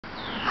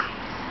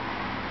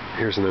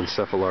Here's an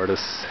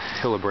Encephalartos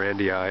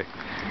hildebrandtii,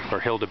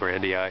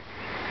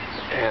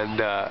 and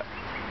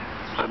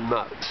I'm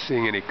not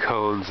seeing any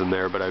cones in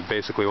there, but I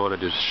basically wanted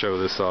to show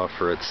this off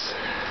for its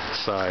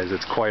size.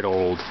 It's quite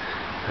old.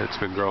 It's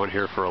been growing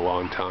here for a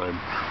long time.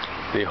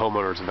 The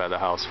homeowners have had the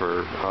house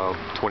for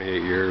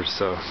 28 years,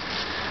 so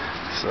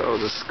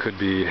this could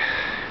be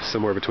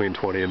somewhere between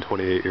 20 and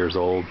 28 years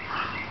old.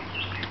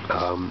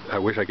 I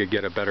wish I could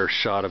get a better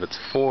shot of its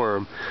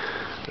form.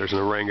 There's an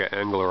Orenga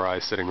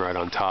angularii sitting right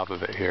on top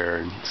of it here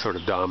and sort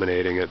of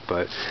dominating it,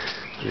 but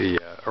the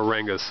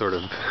Orenga is sort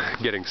of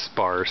getting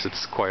sparse.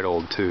 It's quite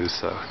old too,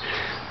 so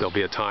there'll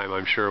be a time,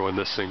 I'm sure, when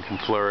this thing can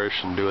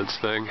flourish and do its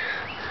thing.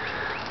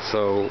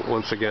 So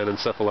once again,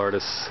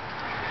 Encephalartos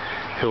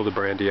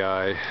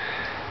hildebrandtii,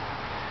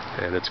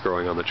 and it's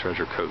growing on the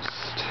Treasure Coast.